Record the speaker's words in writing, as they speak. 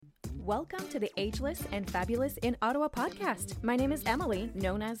Welcome to the Ageless and Fabulous in Ottawa podcast. My name is Emily,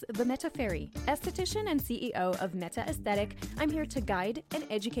 known as the Meta Fairy. Esthetician and CEO of Meta Aesthetic, I'm here to guide and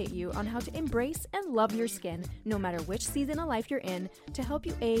educate you on how to embrace and love your skin, no matter which season of life you're in, to help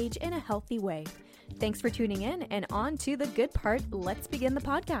you age in a healthy way. Thanks for tuning in, and on to the good part. Let's begin the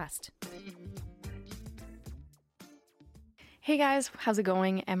podcast. Hey guys, how's it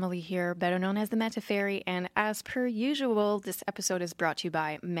going? Emily here, better known as the Meta Fairy, and as per usual, this episode is brought to you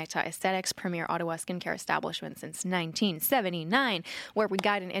by Meta Aesthetics, premier Ottawa skincare establishment since 1979, where we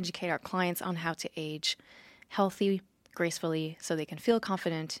guide and educate our clients on how to age healthy, gracefully, so they can feel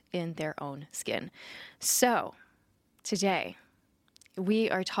confident in their own skin. So, today,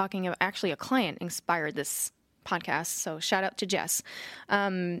 we are talking about, actually a client inspired this podcast, so shout out to Jess.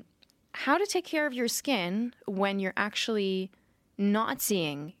 How to take care of your skin when you're actually not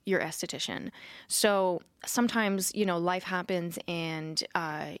seeing your esthetician. So sometimes, life happens and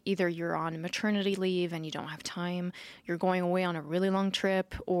either you're on maternity leave and you don't have time, you're going away on a really long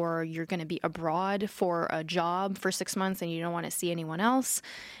trip, or you're going to be abroad for a job for 6 months and you don't want to see anyone else.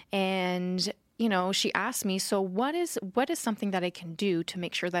 And she asked me, so what is something that I can do to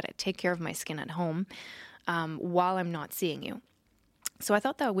make sure that I take care of my skin at home while I'm not seeing you? So I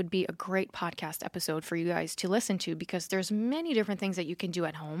thought that would be a great podcast episode for you guys to listen to, because there's many different things that you can do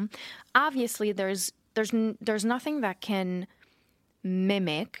at home. Obviously, there's nothing that can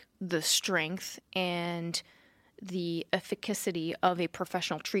mimic the strength and the efficacy of a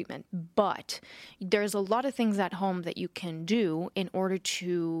professional treatment, but there's a lot of things at home that you can do in order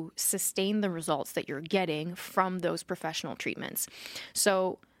to sustain the results that you're getting from those professional treatments.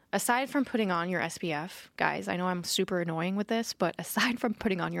 So aside from putting on your SPF, guys, I know I'm super annoying with this, but aside from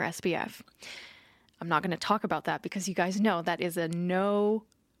putting on your SPF, I'm not going to talk about that because you guys know that is a no-brainer,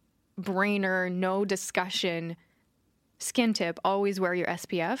 no discussion skin tip. Always wear your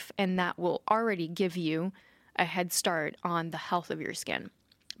SPF, and that will already give you a head start on the health of your skin.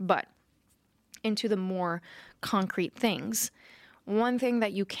 But into the more concrete things, one thing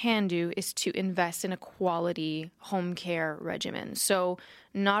that you can do is to invest in a quality home care regimen. So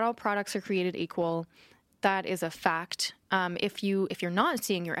not all products are created equal. That is a fact. If you're not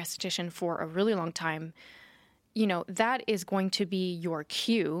seeing your esthetician for a really long time, that is going to be your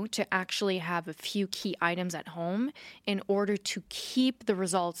cue to actually have a few key items at home in order to keep the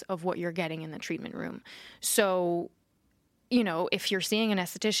results of what you're getting in the treatment room. So if you're seeing an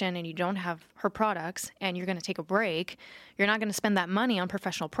esthetician and you don't have her products and you're going to take a break, you're not going to spend that money on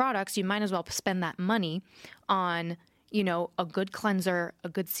professional products. You might as well spend that money on, a good cleanser, a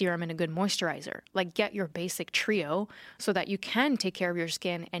good serum, and a good moisturizer. Like, get your basic trio so that you can take care of your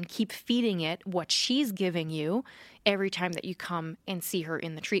skin and keep feeding it what she's giving you every time that you come and see her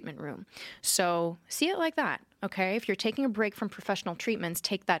in the treatment room. So see it like that. Okay, if you're taking a break from professional treatments,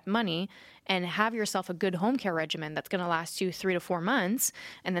 take that money and have yourself a good home care regimen that's going to last you 3 to 4 months.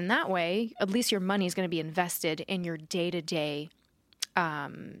 And then that way, at least your money is going to be invested in your day-to-day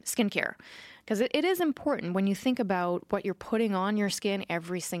skincare. Because it is important when you think about what you're putting on your skin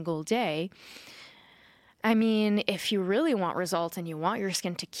every single day. I mean, if you really want results and you want your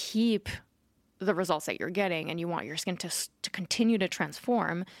skin to keep the results that you're getting and you want your skin to continue to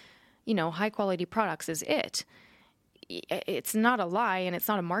transform, high quality products is it. It's not a lie and it's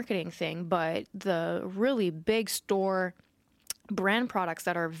not a marketing thing, but the really big store brand products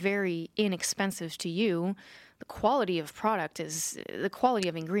that are very inexpensive to you, the quality of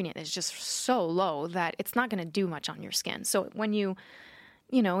ingredient is just so low that it's not going to do much on your skin. So when if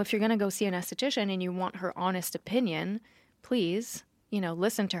you're going to go see an esthetician and you want her honest opinion, please,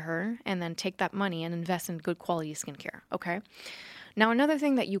 listen to her and then take that money and invest in good quality skincare. Okay. Now, another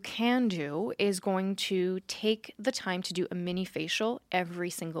thing that you can do is going to take the time to do a mini facial every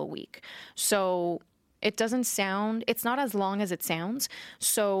single week. So it's not as long as it sounds.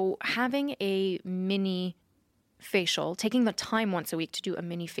 So having a mini facial, taking the time once a week to do a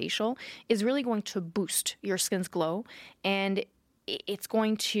mini facial is really going to boost your skin's glow, and it's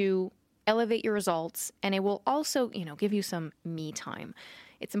going to elevate your results, and it will also, give you some me time.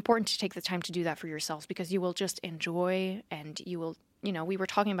 It's important to take the time to do that for yourselves because you will just enjoy, and you will, we were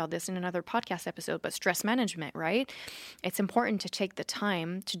talking about this in another podcast episode, but stress management, right? It's important to take the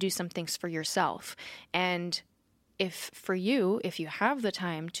time to do some things for yourself. And if you have the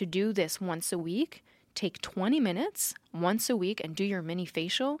time to do this once a week, take 20 minutes once a week and do your mini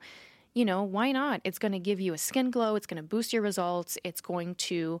facial. Why not? It's going to give you a skin glow. It's going to boost your results. It's going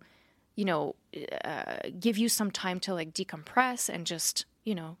to, give you some time to decompress and just,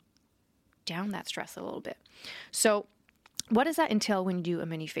 down that stress a little bit. So what does that entail when you do a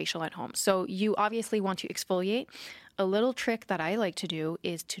mini facial at home? So you obviously want to exfoliate, a little trick that I like to do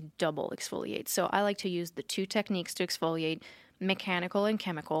is to double exfoliate. So I like to use the two techniques to exfoliate, mechanical and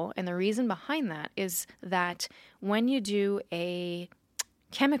chemical. And the reason behind that is that when you do a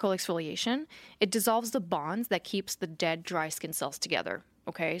chemical exfoliation, it dissolves the bonds that keeps the dead, dry skin cells together.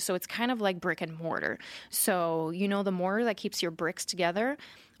 Okay, so it's kind of like brick and mortar. So, you know, the mortar that keeps your bricks together,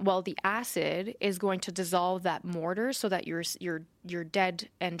 well, the acid is going to dissolve that mortar so that your dead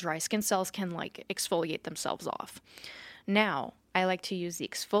and dry skin cells can like exfoliate themselves off. Now, I like to use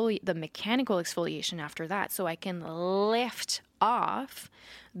the mechanical exfoliation after that so I can lift off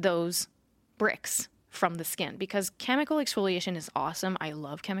those bricks from the skin, because chemical exfoliation is awesome. I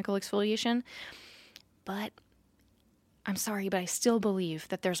love chemical exfoliation, but I'm sorry, but I still believe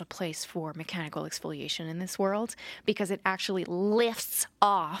that there's a place for mechanical exfoliation in this world, because it actually lifts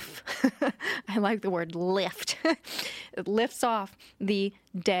off. I like the word lift. It lifts off the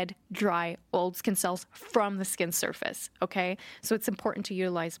dead, dry, old skin cells from the skin surface. Okay. So it's important to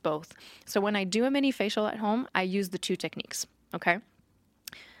utilize both. So when I do a mini facial at home, I use the two techniques. Okay.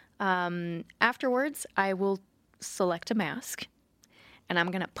 Afterwards, I will select a mask, and I'm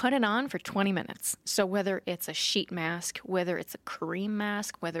going to put it on for 20 minutes. So whether it's a sheet mask, whether it's a cream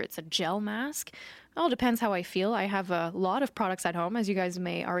mask, whether it's a gel mask, it all depends how I feel. I have a lot of products at home, as you guys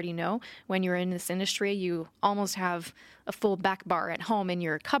may already know. When you're in this industry, you almost have a full back bar at home in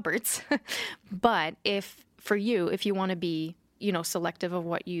your cupboards. But if you want to be, you know, selective of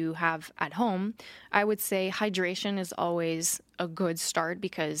what you have at home, I would say hydration is always a good start,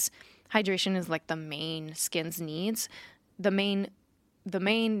 because hydration is like the main skin's needs. The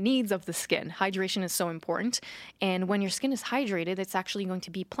main needs of the skin. Hydration is so important. And when your skin is hydrated, it's actually going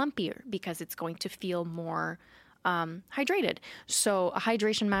to be plumpier because it's going to feel more hydrated. So a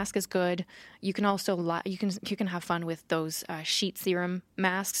hydration mask is good. You can also you can have fun with those sheet serum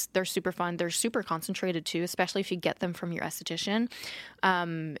masks. They're super fun. They're super concentrated too, especially if you get them from your esthetician.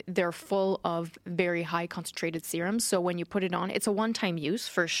 They're full of very high concentrated serums. So when you put it on, it's a one-time use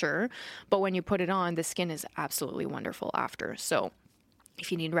for sure. But when you put it on, the skin is absolutely wonderful after. So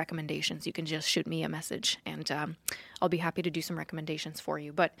if you need recommendations, you can just shoot me a message, and I'll be happy to do some recommendations for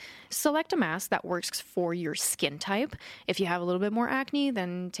you. But select a mask that works for your skin type. If you have a little bit more acne,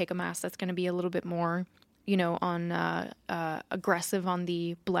 then take a mask that's going to be a little bit more, you know, on aggressive on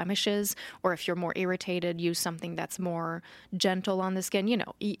the blemishes. Or if you're more irritated, use something that's more gentle on the skin. You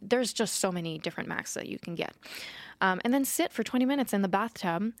know, there's just so many different masks that you can get. And then sit for 20 minutes in the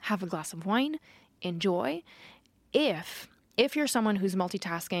bathtub, have a glass of wine, enjoy. If you're someone who's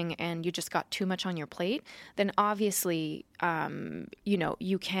multitasking and you just got too much on your plate, then obviously, you know,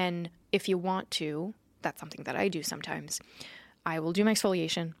 you can, if you want to, that's something that I do sometimes. I will do my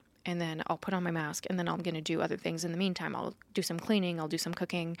exfoliation, and then I'll put on my mask, and then I'm going to do other things in the meantime. I'll do some cleaning, I'll do some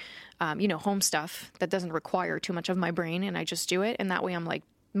cooking, you know, home stuff that doesn't require too much of my brain, and I just do it. And that way I'm like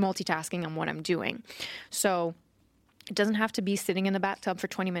multitasking on what I'm doing. So it doesn't have to be sitting in the bathtub for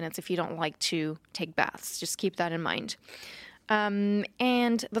 20 minutes if you don't like to take baths. Just keep that in mind.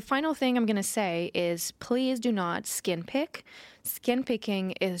 And the final thing I'm going to say is, please do not skin pick. Skin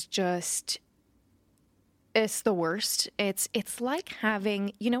picking is just, it's the worst. It's like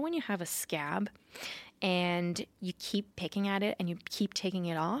having, you know, when you have a scab and you keep picking at it and you keep taking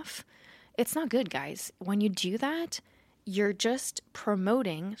it off. It's not good, guys. When you do that, you're just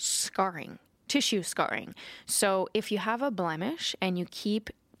promoting scarring. Tissue scarring. So if you have a blemish and you keep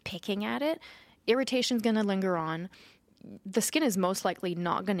picking at it, irritation's going to linger on. The skin is most likely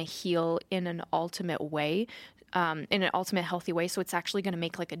not going to heal in an ultimate way, in an ultimate healthy way. So it's actually going to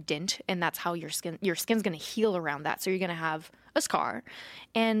make like a dent, and that's how your skin's going to heal around that. So you're going to have a scar,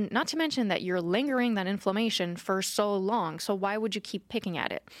 and not to mention that you're lingering that inflammation for so long. So why would you keep picking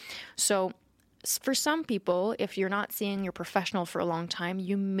at it? So for some people, if you're not seeing your professional for a long time,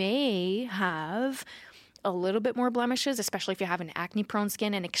 you may have a little bit more blemishes, especially if you have an acne-prone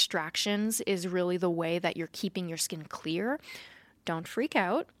skin, and extractions is really the way that you're keeping your skin clear. Don't freak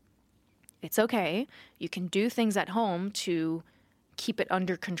out. It's okay. You can do things at home to keep it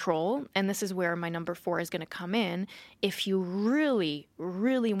under control, and this is where my number 4 is going to come in. If you really,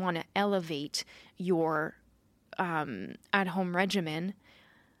 really want to elevate your at-home regimen,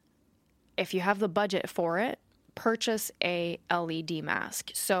 if you have the budget for it, purchase a LED mask.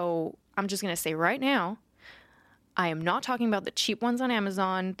 So I'm just going to say right now, I am not talking about the cheap ones on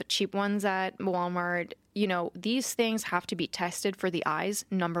Amazon, the cheap ones at Walmart. You know, these things have to be tested for the eyes,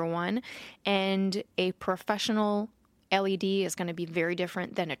 number one. And a professional LED is going to be very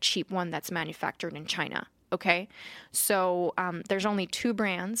different than a cheap one that's manufactured in China. Okay? So there's only 2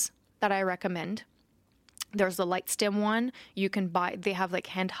 brands that I recommend. There's the light stim one. You can buy, they have like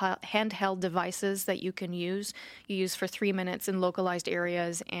handheld devices that you can use. You use for 3 minutes in localized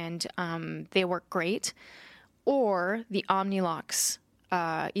areas, and they work great. Or the Omnilux,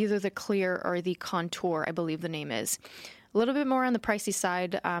 either the Clear or the Contour, I believe the name is. A little bit more on the pricey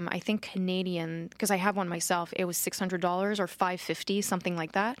side. I think Canadian, because I have one myself, it was $600 or $550, something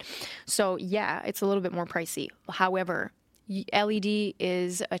like that. So yeah, it's a little bit more pricey. However, LED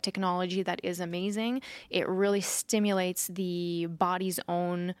is a technology that is amazing. It really stimulates the body's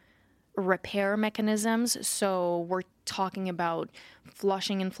own repair mechanisms. So we're talking about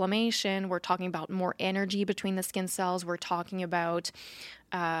flushing inflammation. We're talking about more energy between the skin cells. We're talking about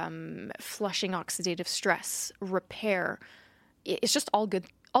flushing oxidative stress, repair. It's just all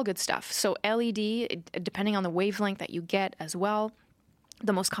good stuff. So LED, depending on the wavelength that you get as well.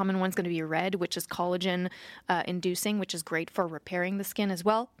 The most common one's going to be red, which is collagen inducing, which is great for repairing the skin as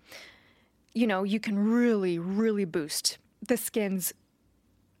well. You know, you can really, really boost the skin's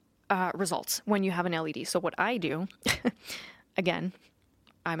results when you have an LED. So what I do, again,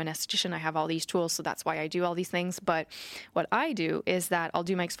 I'm an esthetician. I have all these tools, so that's why I do all these things. But what I do is that I'll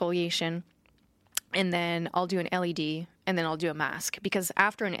do my exfoliation, and then I'll do an LED, and then I'll do a mask. Because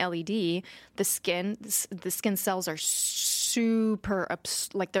after an LED, the skin cells are super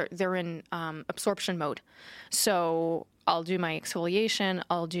they're in absorption mode. So I'll do my exfoliation,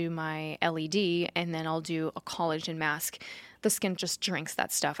 I'll do my LED, and then I'll do a collagen mask. The skin just drinks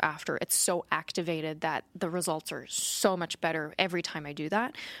that stuff after. It's so activated that the results are so much better every time I do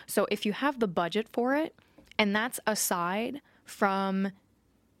that. So if you have the budget for it, and that's aside from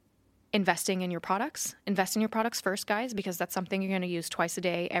investing in your products, invest in your products first, guys, because that's something you're going to use twice a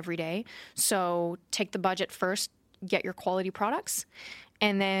day, every day. So take the budget first, get your quality products.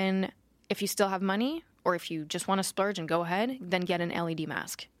 And then if you still have money, or if you just want to splurge and go ahead, then get an LED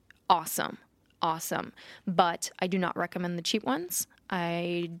mask. Awesome. But I do not recommend the cheap ones.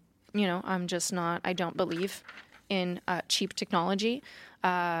 I'm just not, I don't believe in cheap technology.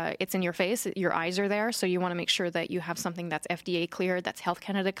 It's in your face. Your eyes are there. So you want to make sure that you have something that's FDA cleared, that's Health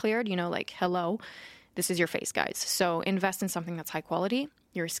Canada cleared, hello, this is your face, guys. So invest in something that's high quality.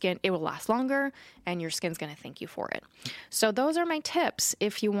 Your skin, it will last longer, and your skin's going to thank you for it. So those are my tips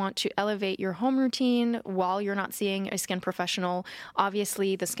if you want to elevate your home routine while you're not seeing a skin professional.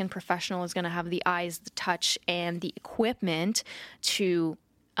 Obviously, the skin professional is going to have the eyes, the touch, and the equipment to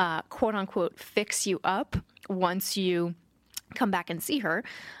quote unquote fix you up once you come back and see her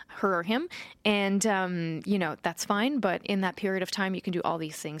or him. And, that's fine. But in that period of time, you can do all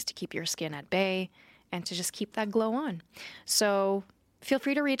these things to keep your skin at bay and to just keep that glow on. So feel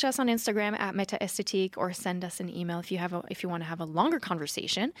free to reach us on Instagram at MetaEsthetique, or send us an email if you want to have a longer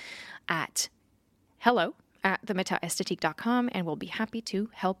conversation at hello@themetaesthetique.com, and we'll be happy to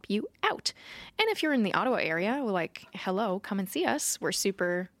help you out. And if you're in the Ottawa area, we're like, hello, come and see us. We're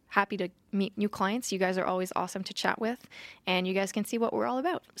super happy to meet new clients. You guys are always awesome to chat with, and you guys can see what we're all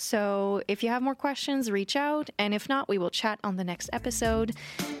about. So if you have more questions, reach out. And if not, we will chat on the next episode.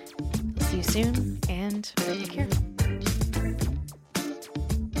 See you soon, and take care.